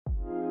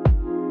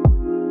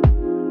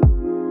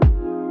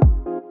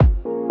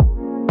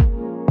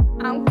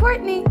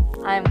Courtney.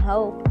 I'm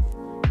Hope,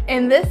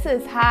 And this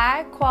is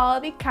high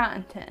quality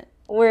content.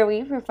 where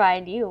we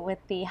provide you with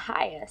the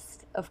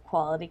highest of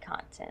quality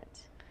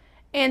content.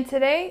 And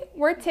today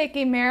we're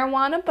taking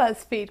marijuana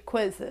BuzzFeed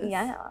quizzes.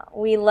 Yeah,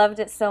 we loved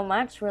it so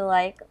much, we're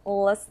like,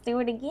 let's do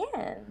it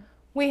again.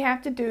 We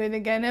have to do it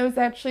again. It was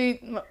actually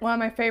one of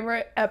my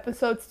favorite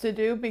episodes to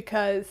do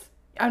because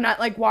I'm not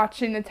like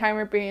watching the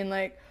timer being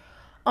like,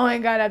 oh my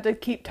god, I have to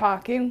keep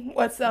talking.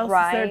 What else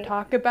is there to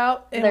talk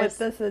about? And with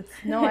this, it's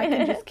no, I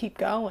can just keep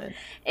going.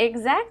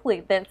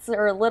 Exactly. That's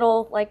our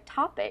little like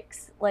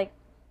topics. Like,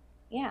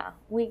 yeah,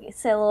 we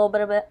say a little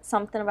bit about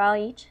something about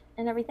each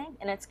and everything,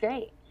 and it's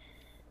great.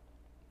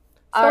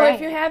 So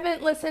if you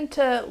haven't listened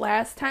to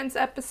last time's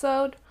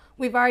episode,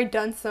 we've already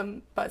done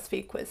some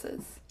BuzzFeed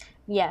quizzes.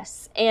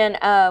 Yes, and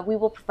we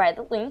will provide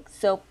the link,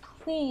 so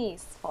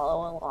please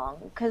follow along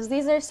because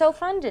these are so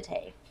fun to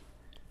take.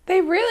 They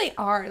really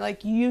are.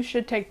 Like, you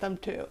should take them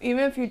too.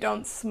 Even if you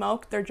don't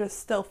smoke, they're just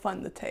still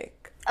fun to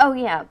take. Oh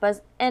yeah,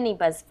 any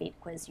BuzzFeed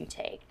quiz you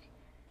take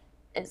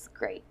is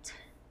great.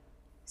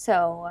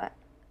 So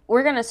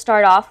we're going to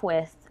start off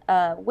with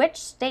which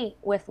state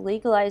with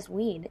legalized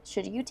weed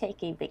should you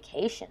take a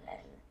vacation in?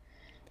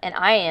 And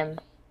I am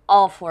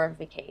all for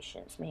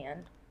vacations,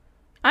 man.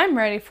 I'm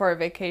ready for a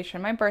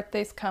vacation. My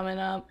birthday's coming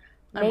up.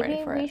 I'm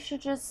ready for it.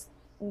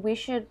 We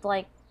should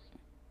like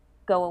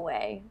go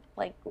away,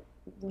 like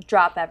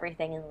drop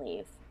everything and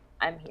leave.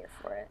 I'm here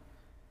for it.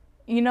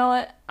 You know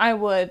what? I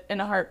would in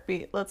a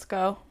heartbeat. Let's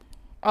go.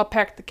 I'll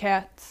pack the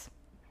cats.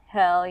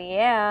 Hell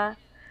yeah.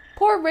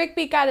 Poor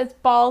Rigby got his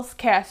balls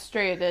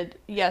castrated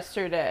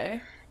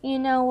yesterday. You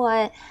know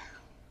what?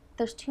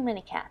 There's too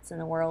many cats in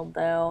the world,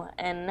 though.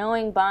 And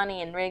knowing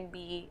Bonnie and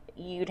Rigby,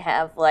 you'd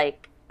have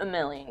like 1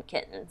 million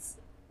kittens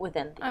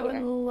within the year. I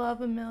would love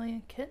 1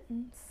 million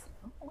kittens.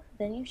 Oh,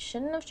 then you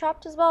shouldn't have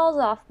chopped his balls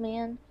off,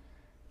 man.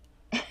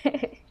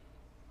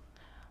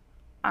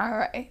 All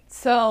right.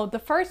 So the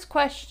first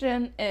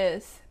question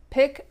is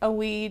pick a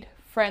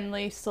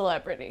weed-friendly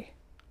celebrity.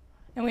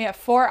 And we have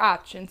 4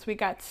 options. We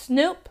got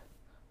Snoop,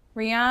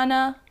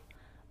 Rihanna,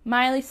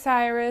 Miley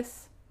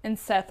Cyrus, and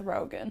Seth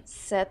Rogen.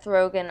 Seth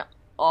Rogen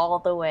all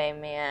the way,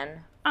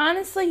 man.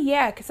 Honestly,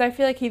 yeah, because I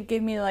feel like he'd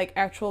give me like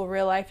actual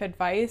real life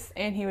advice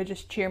and he would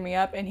just cheer me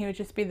up and he would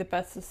just be the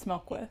best to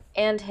smoke with.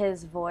 And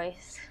his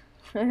voice.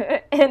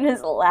 And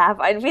his laugh.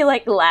 I'd be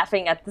like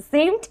laughing at the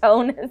same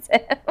tone as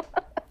him.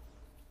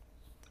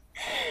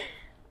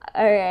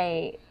 All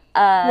right.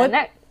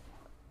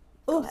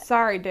 Oh,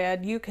 sorry,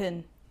 Dad. You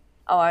can.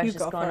 Oh, I was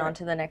just going on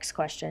to the next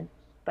question.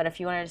 But if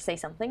you wanted to say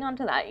something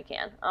onto that, you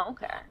can. Oh,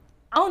 okay.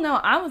 Oh, no.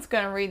 I was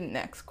going to read the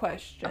next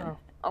question. Oh,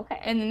 okay.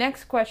 And the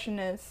next question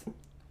is,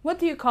 what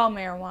do you call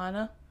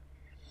marijuana?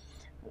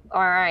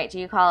 All right. Do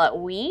you call it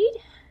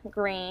weed,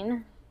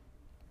 green,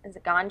 is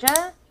it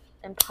ganja,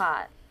 and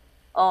pot?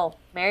 Oh,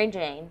 Mary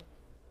Jane,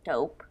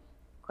 dope,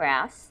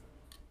 grass,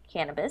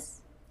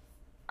 cannabis.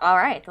 All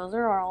right. Those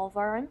are all of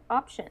our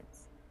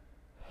options.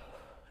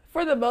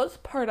 For the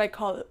most part, I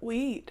call it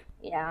weed.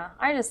 Yeah,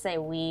 I just say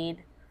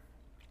weed.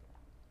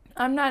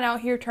 I'm not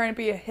out here trying to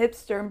be a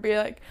hipster and be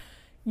like,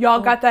 y'all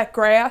got that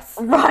grass?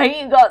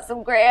 Right, you got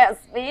some grass,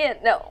 man.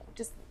 No,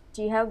 just,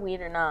 do you have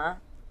weed or not?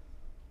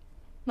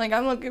 Like,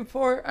 I'm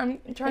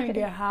trying to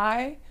get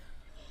high.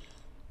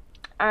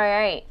 All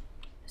right,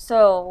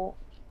 so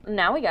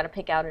now we got to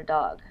pick out a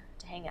dog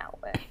to hang out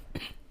with.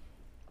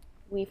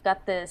 We've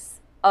got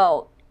this,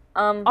 all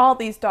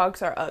these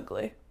dogs are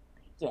ugly.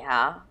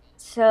 Yeah,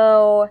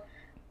 so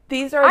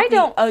these are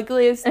the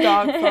ugliest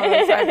dog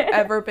photos I've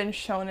ever been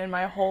shown in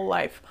my whole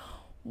life.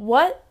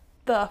 What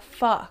the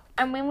fuck?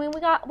 I mean, we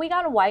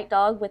got a white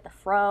dog with a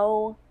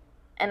fro,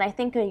 and I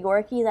think a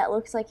Yorkie that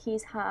looks like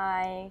he's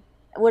high.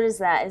 What is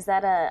that? Is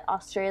that a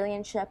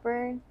Australian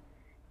Shepherd?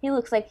 He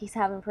looks like he's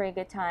having a pretty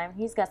good time.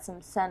 He's got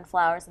some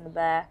sunflowers in the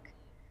back.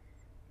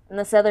 And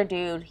this other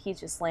dude, he's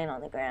just laying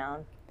on the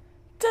ground.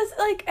 Does,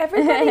 like,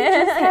 everybody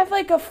just have,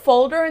 like, a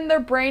folder in their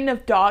brain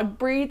of dog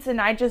breeds,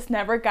 and I just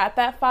never got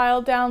that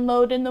file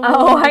downloaded in the morning?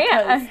 Oh,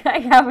 I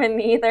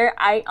haven't either.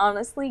 I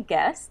honestly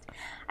guessed.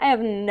 I have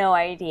no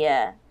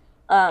idea.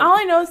 All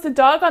I know is the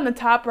dog on the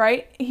top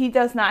right, he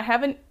does not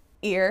have an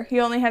ear.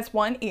 He only has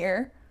one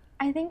ear.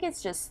 I think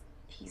it's just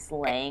he's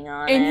laying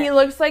on it. And he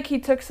looks like he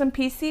took some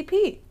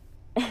PCP.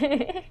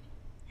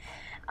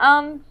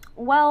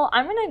 Well,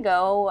 I'm going to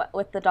go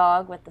with the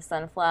dog with the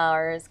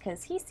sunflowers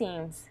because he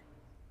seems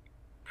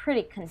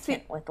pretty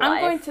content with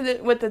life. I'm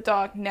going with the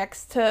dog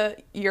next to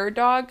your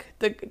dog,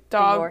 the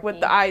dog with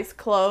the eyes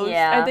closed.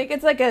 Yeah. I think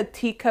it's like a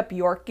teacup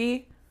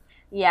Yorkie.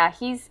 Yeah,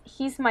 he's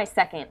my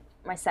second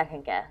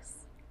guess.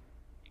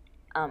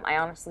 I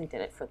honestly did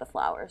it for the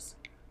flowers.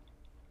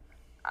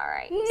 All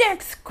right.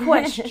 Next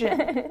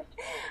question.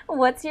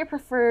 What's your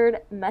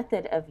preferred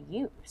method of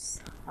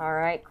use? All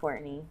right,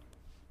 Courtney.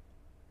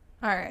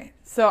 All right.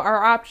 So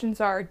our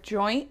options are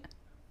joint,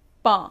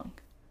 bong,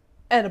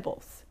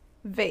 edibles,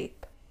 vape,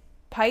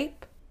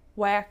 pipe,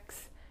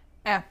 wax,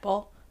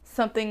 apple,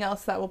 something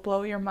else that will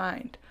blow your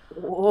mind.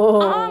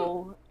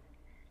 Whoa.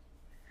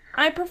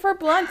 I prefer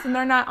blunts and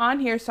they're not on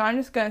here, so I'm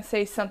just gonna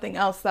say something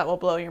else that will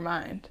blow your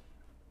mind.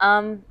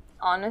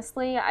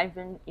 Honestly, I've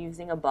been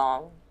using a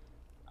bong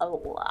a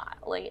lot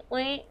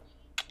lately.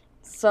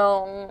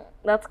 So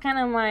that's kind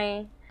of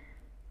my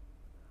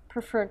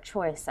preferred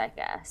choice, I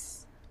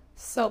guess.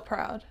 So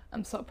proud.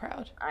 I'm so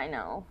proud. I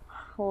know.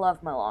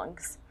 Love my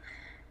lungs.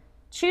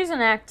 Choose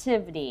an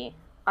activity.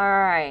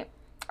 Alright.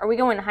 Are we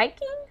going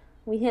hiking?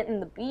 We hitting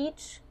the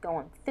beach,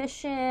 going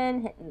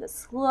fishing, hitting the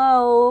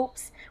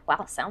slopes.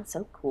 Wow, sounds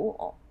so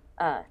cool.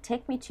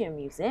 Take me to a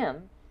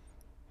museum,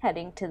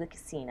 heading to the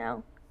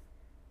casino,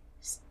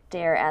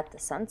 stare at the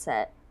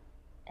sunset,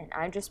 and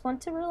I just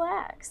want to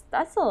relax.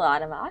 That's a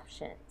lot of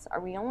options. Are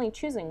we only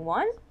choosing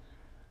one?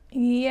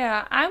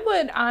 Yeah, I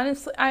would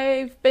honestly.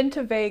 I've been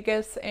to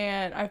Vegas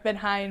and I've been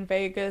high in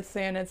Vegas,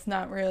 and it's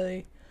not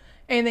really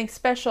anything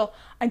special.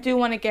 I do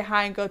want to get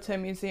high and go to a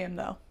museum,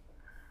 though.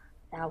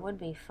 That would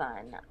be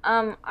fun.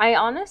 I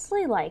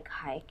honestly like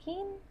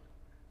hiking.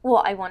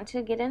 Well, I want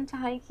to get into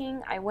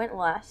hiking. I went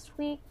last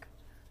week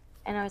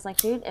and I was like,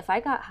 dude, if I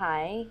got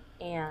high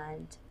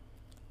and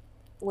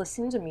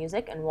listened to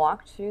music and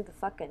walked through the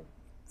fucking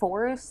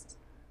forest,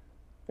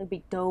 that'd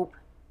be dope.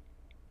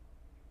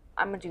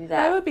 I'm gonna do That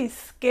that. would be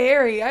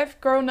scary. I've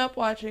grown up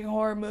watching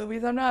horror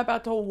movies. I'm not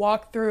about to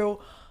walk through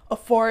a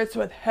forest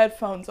with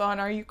headphones on.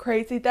 Are you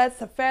crazy? That's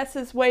the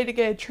fastest way to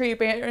get a tree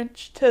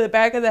branch to the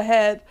back of the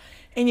head,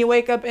 and you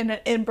wake up in an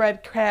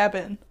inbred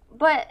cabin.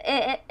 But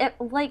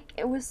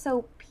it was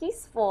so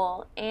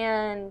peaceful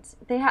and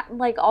they had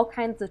like all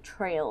kinds of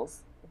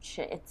trails and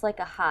shit. It's like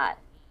a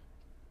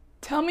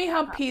Tell me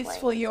how hot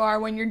peaceful place. you are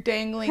when you're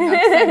dangling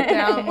upside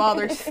down while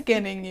they're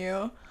skinning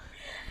you.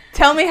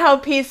 Tell me how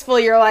peaceful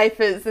your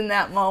life is in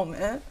that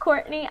moment.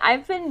 Courtney,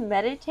 I've been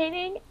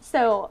meditating,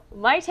 so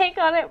my take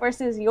on it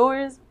versus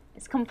yours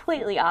is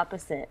completely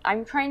opposite.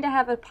 I'm trying to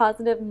have a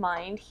positive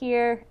mind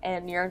here,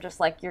 and you're just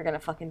like, you're gonna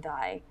fucking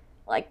die.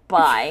 Like,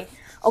 bye.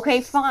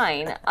 Okay,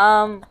 fine.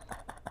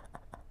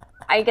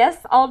 I guess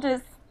I'll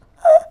just.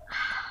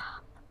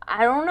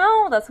 I don't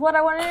know. That's what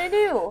I wanted to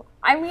do.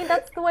 I mean,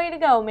 that's the way to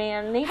go,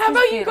 man. Nature's How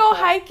about you beautiful. go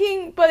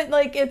hiking, but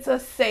like it's a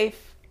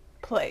safe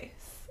place?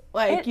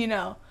 Like, It- you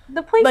know,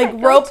 The place like I go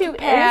rope to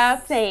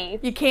paths. is safe.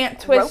 You can't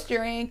twist Rope-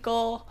 your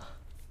ankle.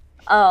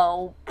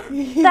 Oh,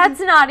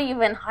 that's not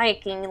even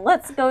hiking.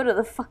 Let's go to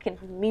the fucking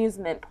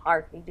amusement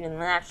park and do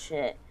that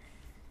shit.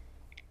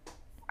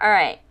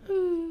 Alright.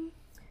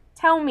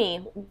 Tell me,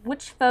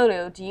 which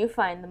photo do you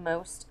find the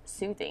most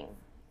soothing?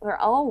 They're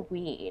all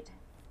weed.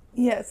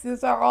 Yes,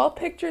 these are all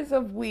pictures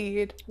of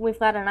weed. We've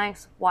got a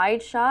nice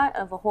wide shot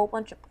of a whole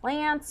bunch of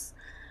plants.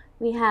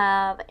 We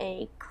have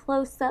a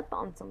close-up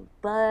on some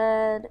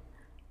bud.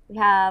 We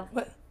have,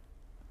 What?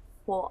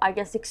 well, I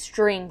guess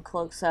extreme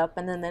close-up,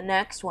 and then the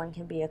next one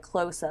can be a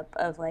close-up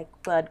of like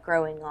bud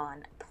growing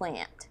on a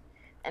plant.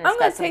 And I'm it's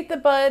gonna got some, take the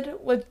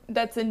bud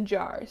that's in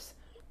jars.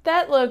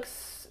 That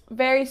looks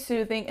very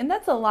soothing, and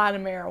that's a lot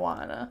of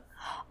marijuana.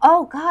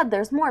 oh god,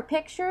 there's more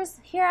pictures.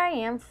 Here I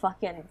am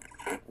fucking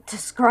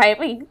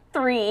describing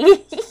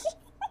 3.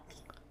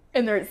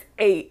 And there's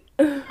 8.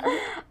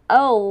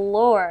 Oh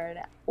lord.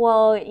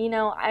 Well, you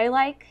know, I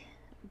like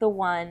the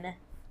one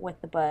with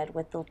the bud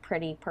with the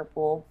pretty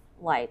purple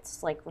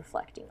lights like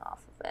reflecting off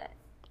of it.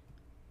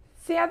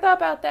 See, I thought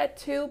about that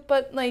too,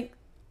 but like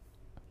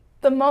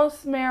the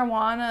most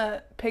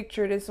marijuana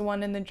pictured is the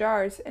one in the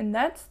jars, and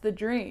that's the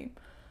dream.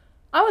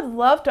 I would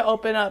love to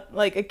open up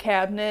like a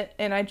cabinet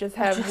and I just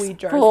have Just weed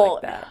jars full.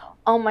 like that.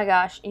 Oh my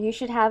gosh, you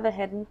should have a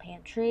hidden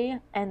pantry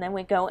and then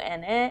we go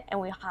in it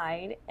and we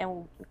hide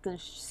and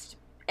there's just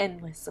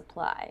endless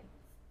supply.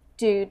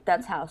 Dude,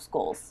 that's house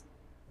goals.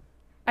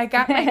 I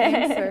got my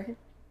answer.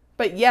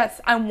 But yes,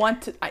 I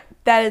want to.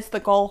 That is the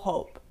goal,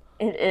 Hope.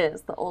 It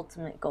is the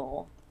ultimate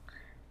goal.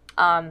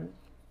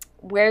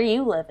 Where are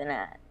you living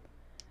at?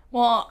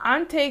 Well,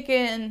 I'm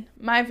taking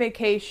my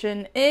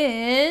vacation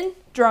in,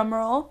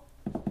 drumroll,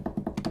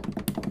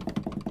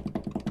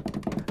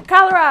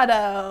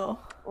 Colorado.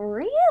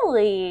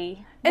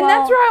 Really? And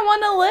that's where I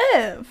want to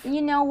live.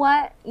 You know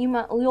what?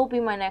 You'll be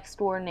my next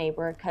door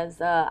neighbor because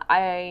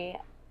I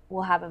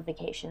will have a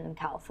vacation in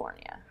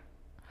California.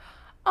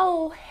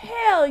 Oh,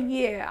 hell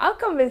yeah. I'll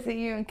come visit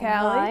you in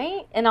Cali.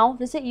 Right? And I'll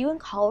visit you in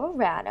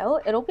Colorado.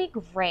 It'll be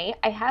great.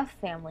 I have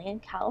family in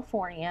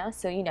California,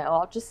 so you know,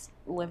 I'll just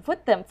live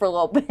with them for a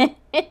little bit.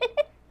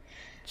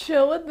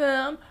 Chill with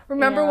them.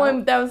 Remember Yeah.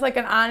 when that was like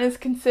an honest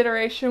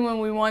consideration when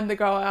we wanted to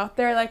go out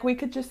there? Like we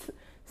could just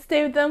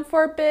stay with them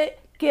for a bit,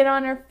 get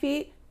on our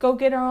feet, go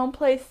get our own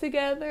place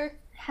together.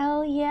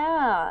 Hell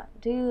yeah,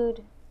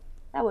 dude.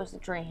 That was a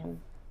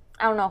dream.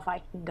 I don't know if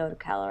I can go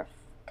to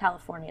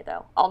California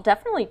though. I'll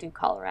definitely do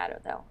Colorado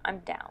though. I'm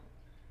down.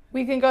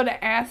 We can go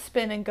to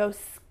Aspen and go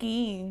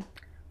skiing.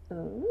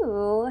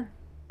 Ooh,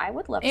 I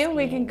would love And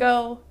we can skiing.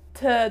 go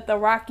to the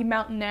Rocky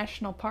Mountain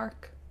National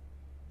Park.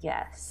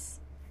 Yes.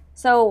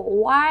 So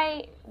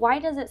why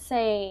does it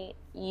say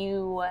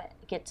you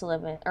get to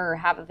live in or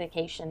have a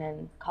vacation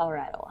in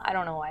Colorado? I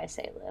don't know why I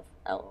say live.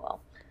 LOL.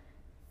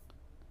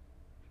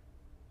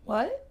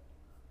 What?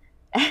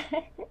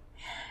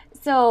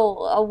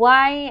 So,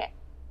 why,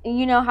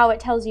 you know how it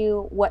tells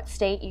you what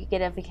state you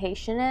get a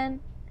vacation in?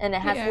 And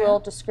it has a little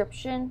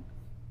description?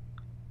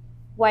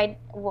 Why,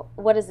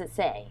 what does it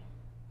say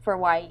for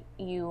why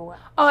you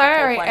Oh, should I take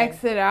already one in?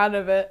 exited out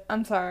of it.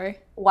 I'm sorry.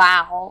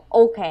 Wow,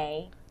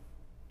 okay.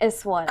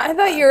 It's whatever. I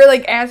thought you were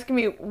like asking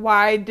me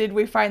why did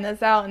we find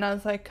this out, and I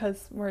was like,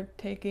 because we're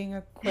taking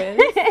a quiz.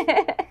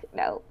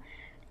 No,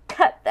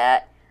 cut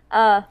that.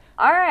 All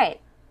right.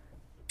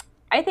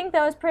 I think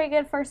that was pretty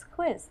good first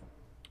quiz.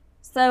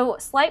 So,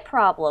 slight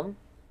problem.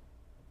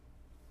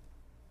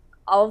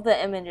 All of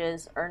the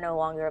images are no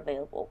longer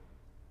available.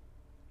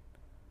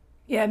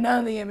 Yeah, none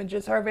of the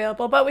images are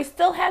available, but we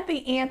still have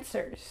the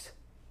answers.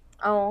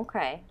 Oh,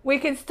 okay. We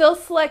can still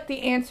select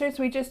the answers,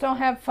 we just don't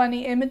have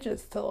funny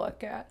images to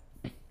look at.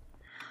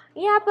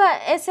 Yeah,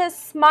 but it says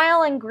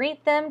smile and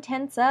greet them,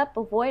 tense up,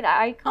 avoid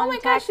eye contact. Oh my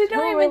gosh, they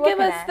don't even give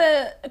us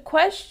the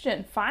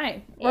question.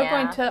 Fine. We're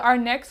going to our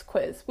next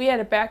quiz. We had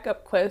a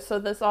backup quiz, so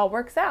this all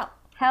works out.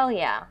 Hell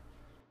yeah.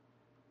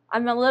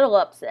 I'm a little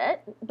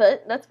upset,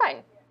 but that's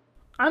fine.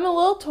 I'm a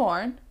little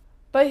torn,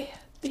 but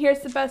here's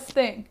the best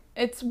thing.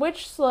 It's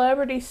which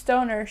celebrity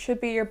stoner should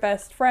be your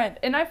best friend.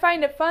 And I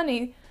find it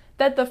funny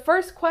that the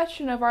first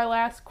question of our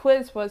last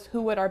quiz was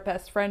who would our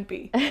best friend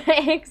be?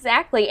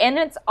 Exactly. And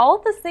it's all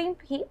the same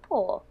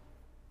people.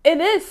 It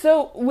is.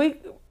 So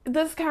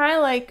this kind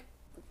of like,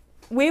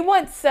 we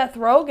want Seth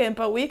Rogen,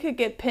 but we could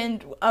get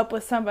pinned up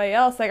with somebody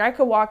else. Like I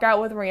could walk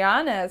out with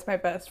Rihanna as my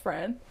best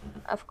friend.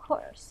 Of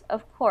course.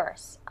 Of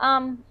course.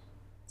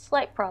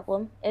 Slight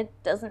problem. It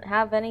doesn't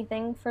have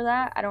anything for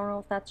that. I don't know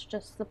if that's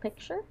just the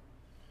picture.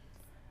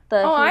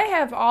 I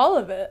have all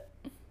of it.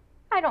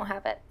 I don't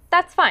have it.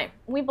 That's fine.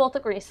 We both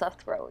agree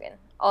Seth Rogen.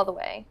 All the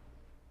way.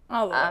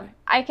 All the way.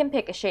 I can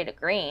pick a shade of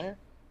green.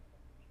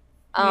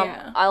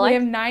 Yeah. We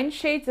have 9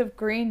 shades of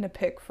green to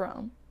pick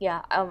from.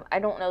 Yeah. I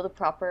don't know the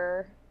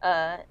proper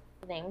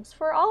names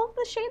for all of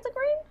the shades of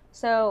green.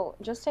 So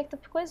just take the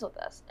quiz with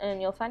us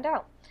and you'll find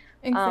out.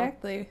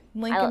 Exactly.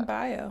 Link in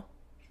bio.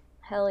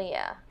 Hell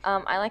yeah.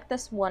 I like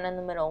this one in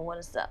the middle. What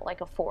is that? Like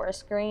a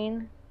forest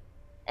green?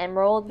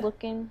 Emerald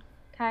looking,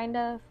 kind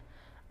of.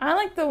 I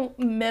like the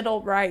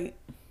middle right.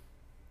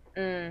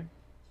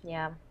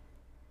 Yeah.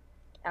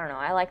 I don't know.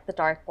 I like the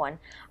dark one.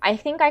 I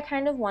think I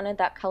kind of wanted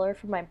that color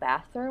for my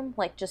bathroom,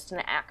 like just an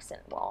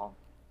accent wall.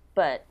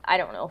 But I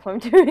don't know if I'm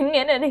doing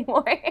it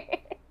anymore.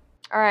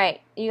 All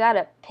right. You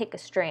gotta pick a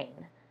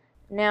strain.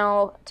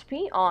 Now, to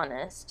be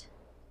honest,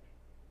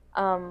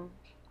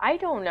 I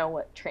don't know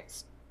what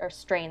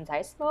strains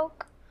I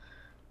smoke.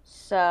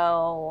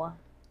 So...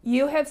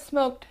 You have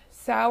smoked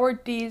Sour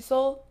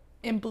Diesel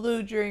and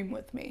Blue Dream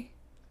with me.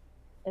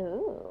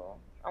 Ooh,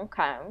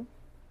 okay.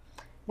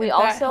 We if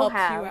also that helps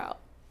have. You out.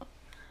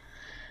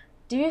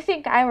 Do you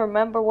think I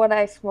remember what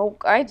I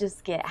smoke? I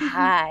just get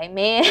high,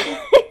 man.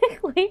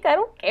 Like I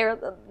don't care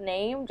the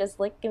name. Just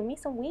like give me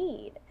some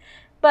weed.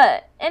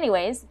 But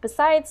anyways,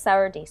 besides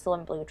Sour Diesel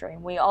and Blue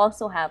Dream, we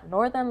also have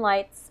Northern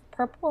Lights,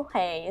 Purple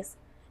Haze,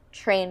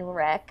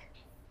 Trainwreck,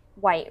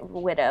 White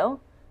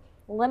Widow,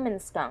 Lemon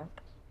Skunk,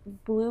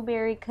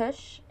 Blueberry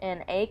Kush,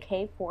 and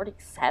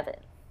AK-47.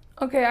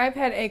 Okay, I've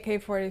had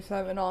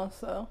AK-47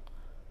 also.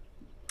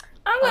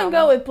 I'm going to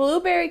go with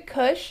Blueberry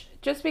Kush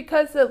just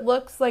because it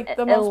looks like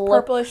the most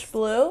purplish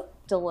blue.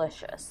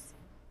 Delicious.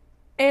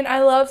 And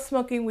I love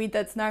smoking weed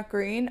that's not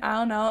green. I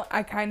don't know.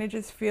 I kind of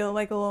just feel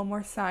like a little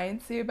more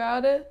sciencey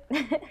about it.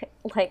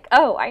 Like,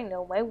 oh, I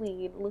know my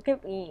weed. Look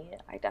at me.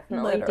 I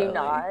definitely do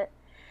not.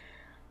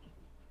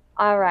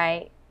 All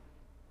right.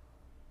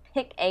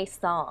 Pick a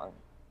song.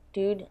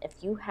 Dude, if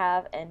you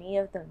have any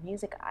of the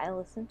music I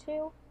listen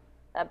to,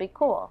 that'd be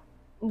cool.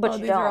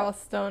 But these are all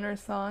stoner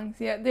songs.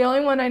 Yeah, the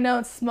only one I know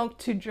is Smoke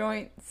 2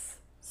 Joints.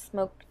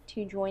 Smoke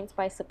 2 Joints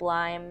by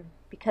Sublime.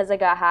 Because I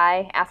Got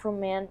High. Afro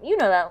Man. You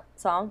know that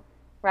song,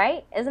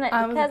 right? Isn't it?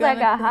 Because I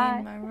Got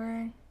High. My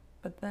room,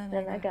 but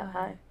then I got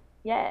high.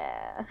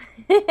 Yeah.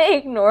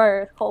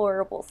 Ignore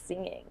horrible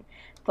singing.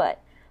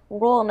 But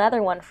roll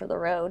another one for the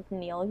road.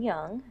 Neil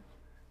Young.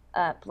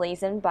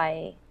 Blazin'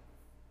 by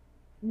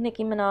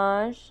Nicki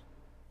Minaj.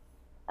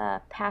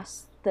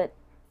 Past the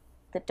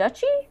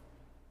Dutchie?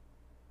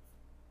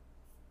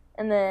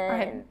 And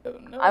then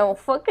I don't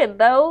fucking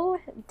know.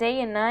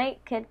 Day and Night,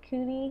 Kid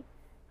Cudi,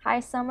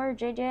 High Summer,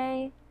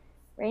 JJ,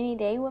 Rainy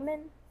Day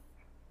Women,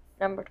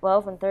 number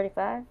 12 and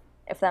 35,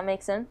 if that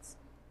makes sense.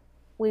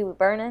 We Were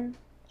Burning,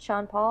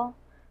 Sean Paul.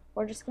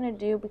 We're just gonna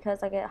do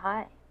Because I Get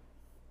High.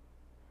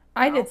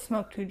 I did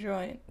Smoke 2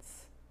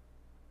 Joints.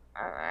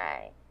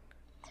 Alright.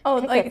 Oh,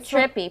 pick like a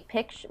trippy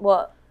picture.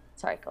 Well,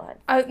 sorry, go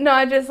ahead. No,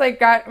 I just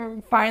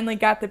finally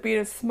got the beat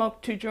of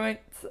Smoke 2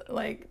 Joints,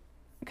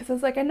 because I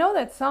was like, I know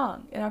that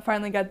song. And I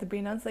finally got the beat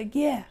and I was like,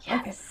 yeah. Yes,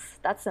 okay.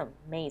 That's an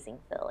amazing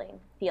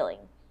feeling.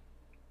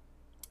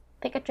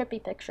 Pick a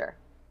trippy picture.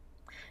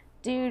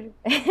 Dude,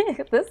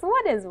 this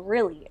one is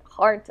really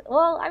hard to,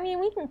 well, I mean,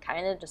 we can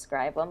kind of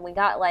describe them. We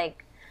got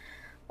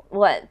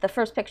the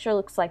first picture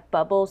looks like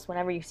bubbles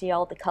whenever you see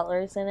all the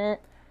colors in it.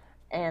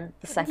 And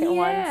the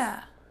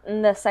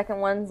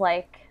second one's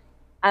like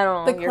I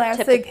don't know. The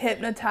classic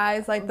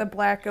hypnotize, like the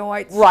black and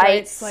white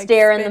stripes. Like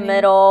stare spinning. in the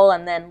middle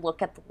and then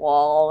look at the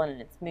wall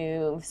and it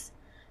moves.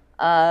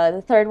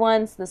 The third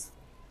one's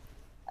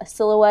a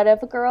silhouette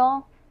of a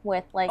girl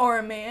with like... Or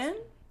a man.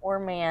 Or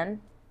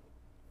man.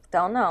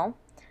 Don't know.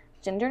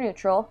 Gender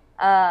neutral.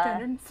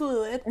 Gender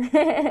fluid.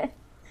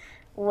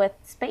 With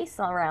space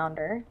around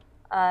her.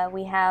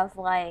 We have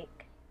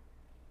like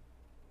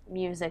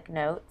music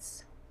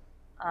notes.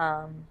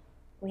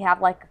 We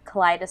have like a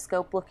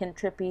kaleidoscope looking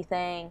trippy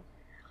thing.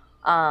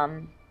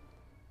 A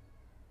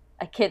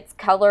kid's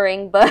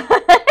coloring book.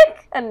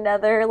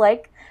 Another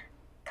like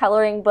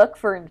coloring book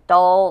for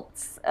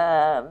adults.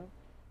 Tie-dye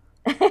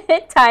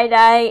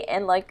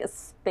and like a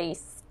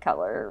space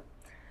color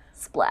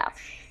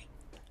splash.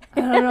 I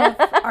don't know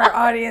if our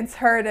audience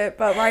heard it,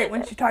 but right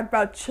when she talked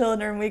about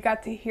children, we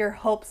got to hear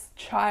Hope's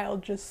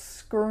child just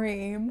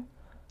scream.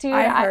 Dude,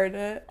 I heard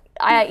it.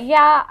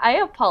 I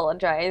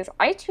apologize.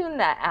 I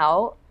tuned that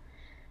out.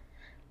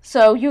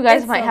 So you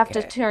guys might have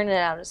to turn it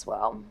out as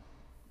well.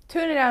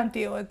 Tune it out and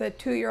deal with it.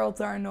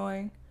 2-year-olds are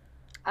annoying.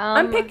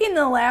 I'm picking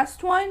the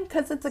last one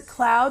because it's a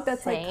cloud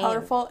that's like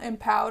colorful and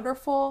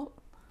powderful.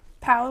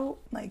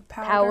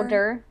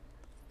 Powder.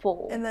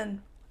 Full. And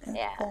then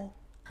full.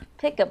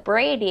 Pick a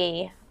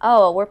Brady.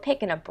 Oh, we're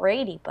picking a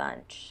Brady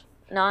Bunch.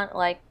 Not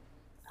like,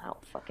 I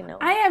don't fucking know.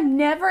 I have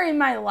never in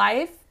my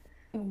life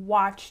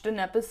watched an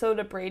episode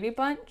of Brady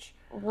Bunch.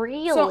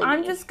 Really? So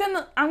I'm just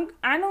gonna,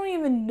 I don't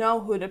even know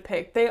who to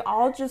pick. They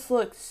all just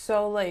look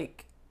so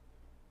like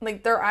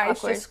their eyes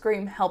awkward. just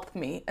scream, help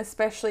me.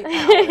 Especially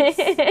Alice.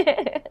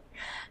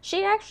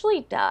 She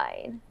actually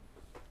died.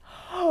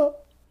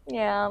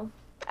 Yeah.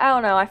 I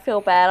don't know. I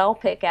feel bad. I'll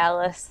pick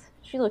Alice.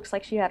 She looks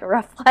like she had a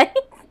rough life.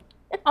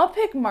 I'll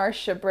pick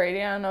Marcia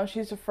Brady. I don't know.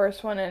 She's the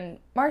first one. And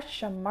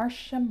Marcia.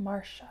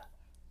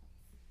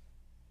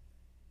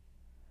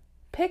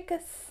 Pick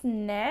a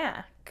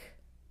snack.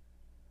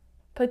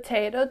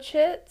 Potato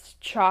chips,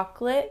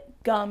 chocolate,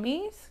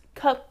 gummies,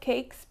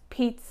 cupcakes,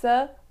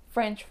 pizza,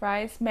 French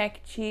fries, mac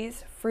and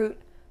cheese, fruit,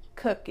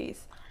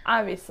 cookies.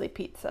 Obviously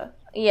pizza.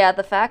 Yeah,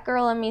 the fat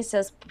girl in me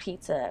says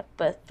pizza,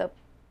 but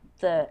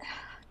the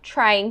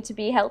trying to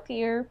be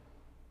healthier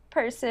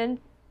person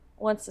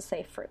wants to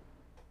say fruit.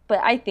 But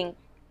I think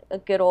a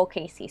good old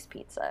Casey's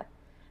pizza.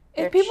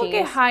 If people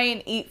get high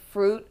and eat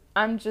fruit,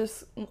 I'm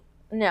kind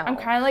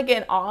of like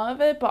in awe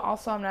of it, but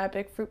also I'm not a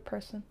big fruit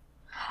person.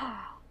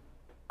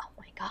 Oh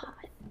my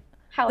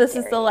god. This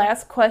is the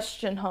last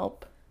question,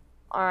 Hope.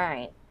 All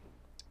right.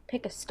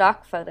 Pick a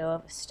stock photo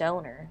of a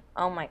stoner.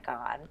 Oh my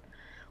god.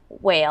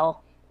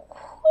 Well,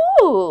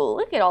 whoo,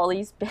 look at all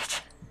these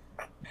bitches.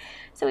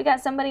 So we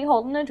got somebody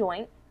holding a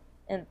joint,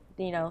 and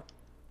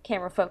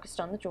camera focused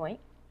on the joint.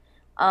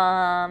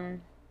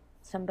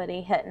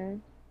 Somebody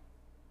hitting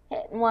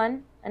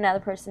one, another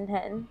person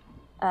hitting.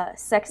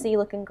 Sexy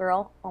looking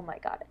girl. Oh my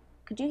god.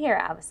 Could you hear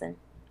Avison?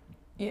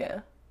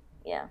 Yeah.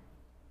 Yeah.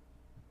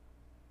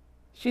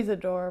 She's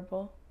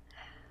adorable.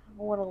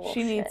 What a little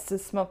She needs to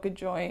smoke a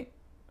joint.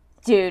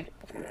 Dude.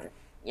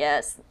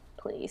 Yes,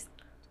 please.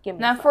 Give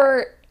me Not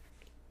for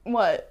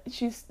what?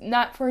 She's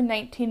not for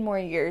 19 more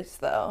years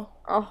though.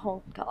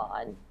 Oh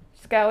god.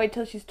 She's gotta wait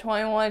till she's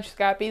 21. She's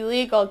gotta be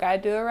legal. Gotta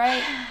do it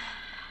right.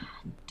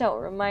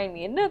 Don't remind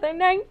me. Another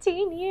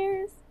 19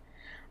 years.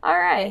 All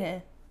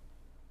right.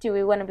 Do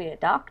we want to be a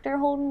doctor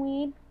holding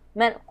weed?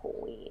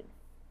 Medical weed.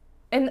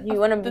 And you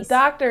want to the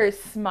doctor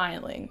is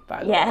smiling,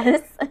 by the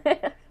way.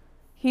 Yes.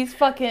 He's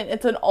fucking,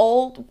 it's an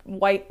old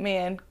white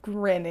man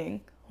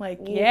grinning. Like,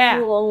 yeah.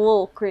 A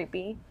little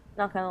creepy.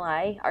 Not gonna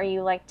lie. Are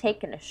you like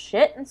taking a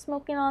shit and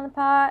smoking on the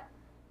pot?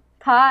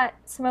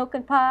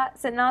 Smoking pot,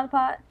 sitting on the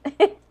pot?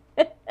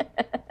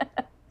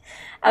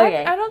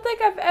 Okay. I don't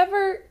think I've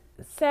ever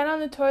sat on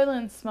the toilet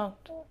and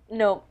smoked.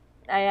 Nope,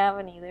 I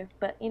haven't either.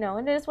 But,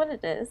 it is what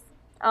it is.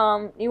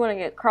 You want to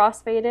get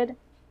crossfaded?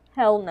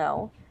 Hell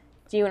no.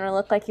 Do you want to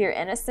look like you're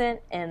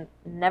innocent and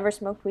never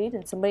smoked weed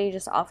and somebody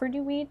just offered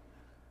you weed?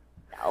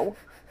 No.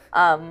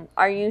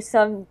 Are you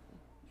some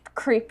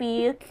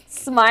creepy,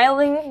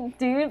 smiling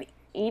dude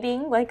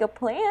eating like a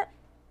plant?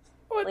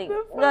 What like,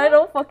 the fuck? I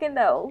don't fucking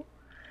know.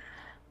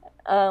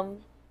 Wow.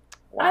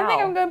 I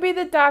think I'm going to be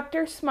the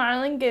doctor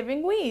smiling,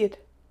 giving weed.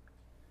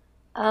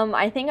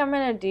 I think I'm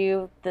going to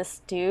do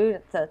this dude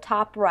at the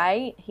top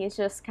right. He's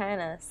just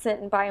kind of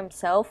sitting by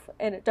himself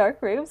in a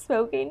dark room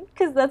smoking,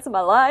 because that's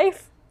my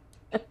life.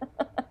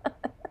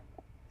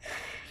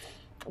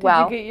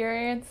 Wow. Did you get your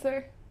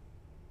answer?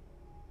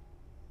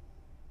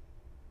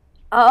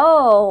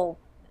 Oh,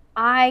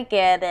 I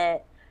get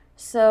it.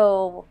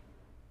 So,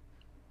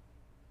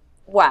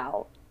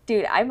 wow.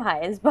 Dude, I'm high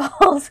as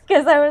balls,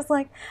 because I was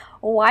like,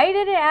 why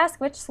did it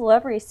ask which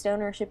celebrity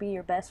stoner should be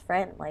your best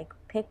friend? Like,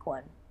 pick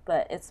one.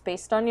 But it's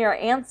based on your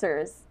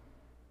answers.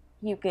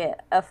 You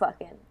get a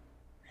fucking...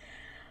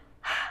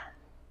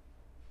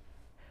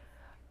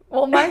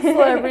 Well, my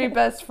celebrity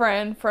best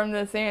friend from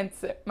this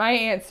answer, my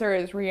answer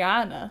is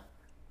Rihanna.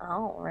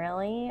 Oh,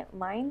 really?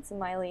 Mine's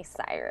Miley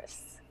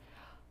Cyrus.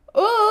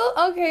 Ooh,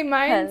 okay,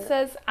 mine 'Cause-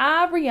 says,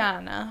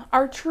 Brianna,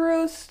 our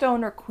true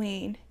stoner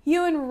queen.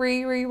 You and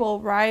Riri will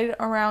ride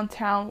around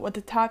town with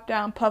the top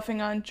down,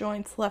 puffing on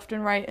joints left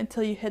and right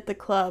until you hit the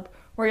club,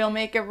 where you'll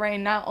make it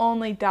rain not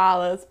only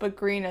dollars, but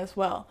green as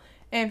well.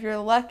 And if you're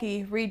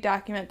lucky,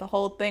 redocument the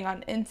whole thing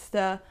on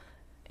Insta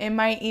and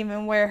might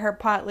even wear her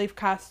pot leaf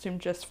costume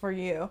just for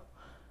you.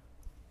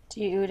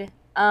 Dude,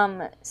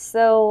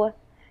 so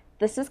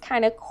this is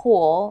kind of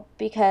cool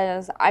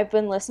because I've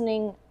been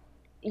listening.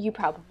 You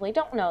probably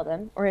don't know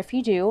them, or if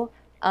you do,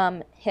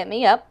 hit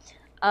me up.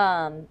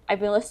 I've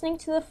been listening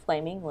to the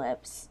Flaming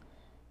Lips,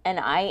 and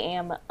I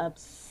am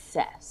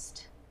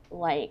obsessed.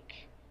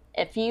 Like,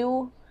 if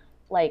you,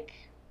 like,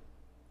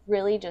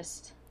 really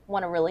just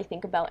want to really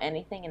think about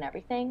anything and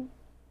everything,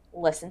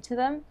 listen to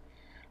them.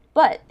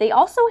 But they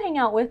also hang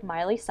out with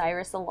Miley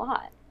Cyrus a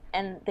lot,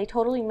 and they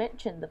totally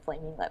mentioned the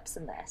Flaming Lips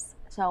in this.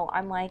 So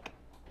I'm like,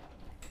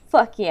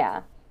 fuck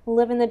yeah,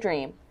 living the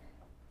dream.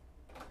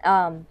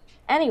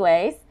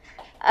 Anyways,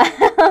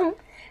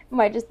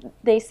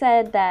 they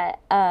said that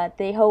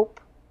they hope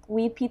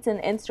weed pizza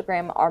and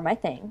Instagram are my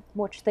thing,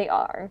 which they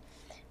are,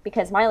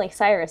 because Miley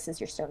Cyrus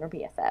is your stoner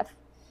BFF.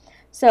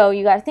 So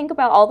you got to think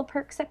about all the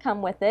perks that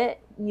come with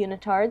it: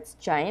 unitards,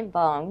 giant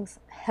bongs,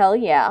 hell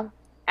yeah,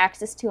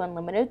 access to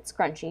unlimited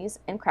scrunchies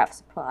and craft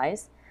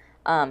supplies,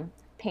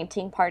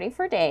 painting party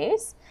for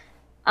days.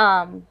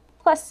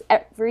 Plus,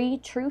 every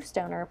true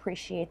stoner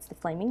appreciates the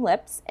Flaming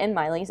Lips, and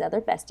Miley's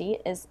other bestie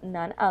is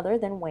none other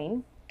than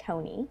Wayne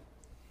Coney.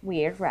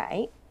 Weird,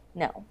 right?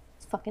 No,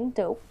 it's fucking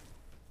dope.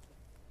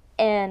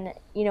 And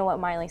you know what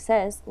Miley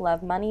says?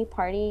 Love, money,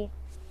 party,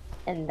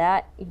 and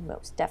that you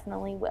most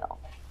definitely will.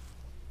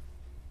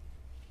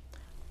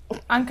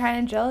 I'm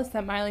kind of jealous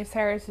that Miley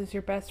Cyrus is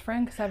your best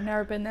friend because I've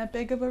never been that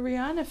big of a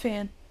Rihanna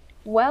fan.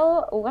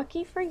 Well,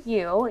 lucky for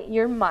you,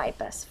 you're my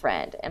best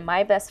friend, and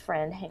my best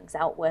friend hangs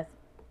out with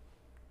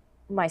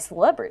my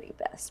celebrity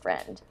best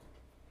friend.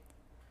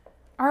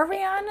 Are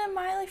Rihanna and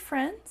Miley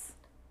friends?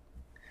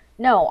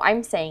 No,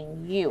 I'm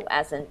saying you,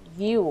 as in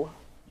you,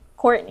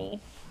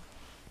 Courtney.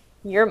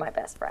 You're my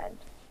best friend.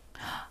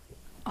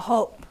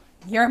 Hope,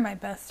 you're my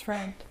best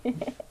friend.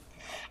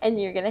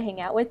 And you're going to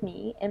hang out with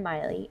me and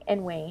Miley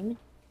and Wayne,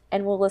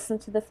 and we'll listen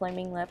to the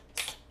Flaming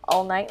Lips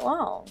all night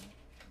long.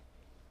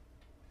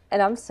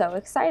 And I'm so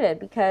excited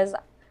because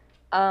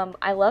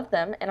I love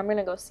them, and I'm going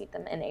to go see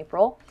them in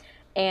April.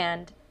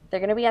 And they're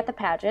going to be at the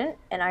pageant,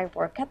 and I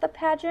work at the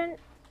pageant.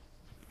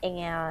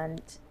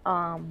 And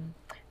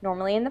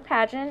normally in the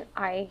pageant,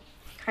 I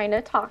kind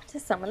of talk to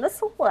some of the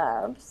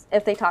celebs,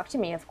 if they talk to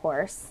me, of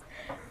course.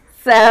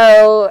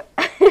 So,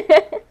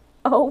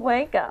 oh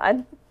my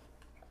God.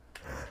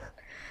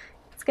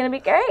 It's going to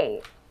be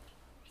great.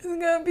 It's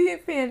going to be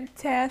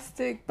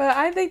fantastic. But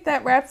I think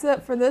that wraps it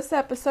up for this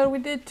episode. We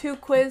did 2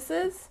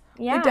 quizzes.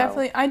 Yeah.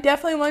 I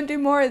definitely want to do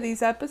more of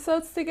these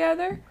episodes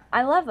together.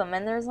 I love them.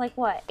 And there's like,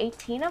 what,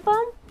 18 of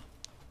them?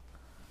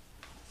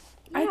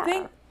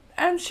 Yeah.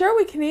 I'm sure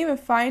we can even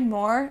find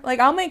more. Like,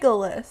 I'll make a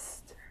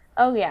list.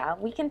 Oh, yeah.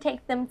 We can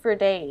take them for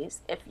days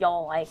if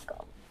y'all like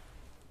them.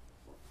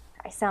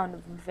 I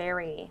sound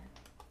very,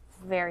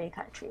 very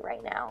country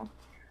right now.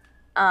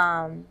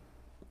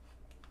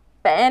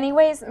 But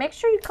anyways, make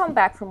sure you come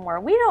back for more.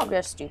 We don't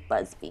just do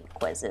BuzzFeed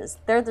quizzes.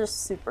 They're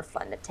just super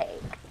fun to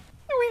take.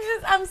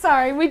 I'm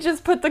sorry, we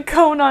just put the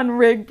cone on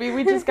Rigby.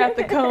 We just got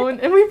the cone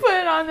and we put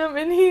it on him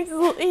and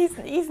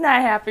he's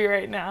not happy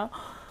right now.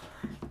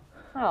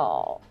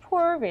 Oh,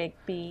 poor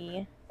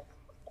Rigby.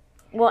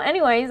 Well,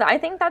 anyways, I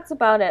think that's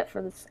about it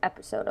for this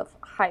episode of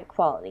high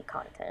quality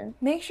content.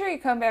 Make sure you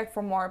come back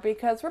for more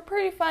because we're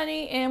pretty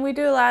funny and we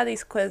do a lot of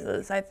these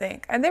quizzes, I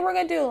think. I think we're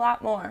going to do a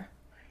lot more.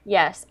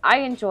 Yes, I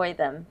enjoy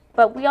them.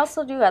 But we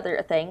also do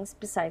other things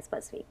besides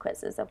BuzzFeed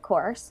quizzes, of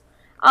course.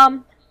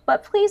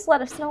 But please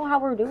let us know how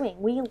we're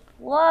doing. We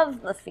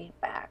love the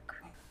feedback.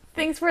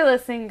 Thanks for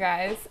listening,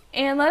 guys.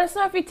 And let us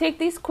know if you take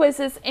these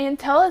quizzes and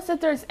tell us if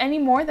there's any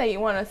more that you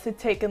want us to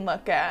take and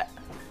look at.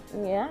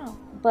 Yeah,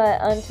 but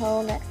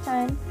until next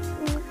time,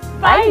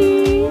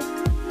 Bye!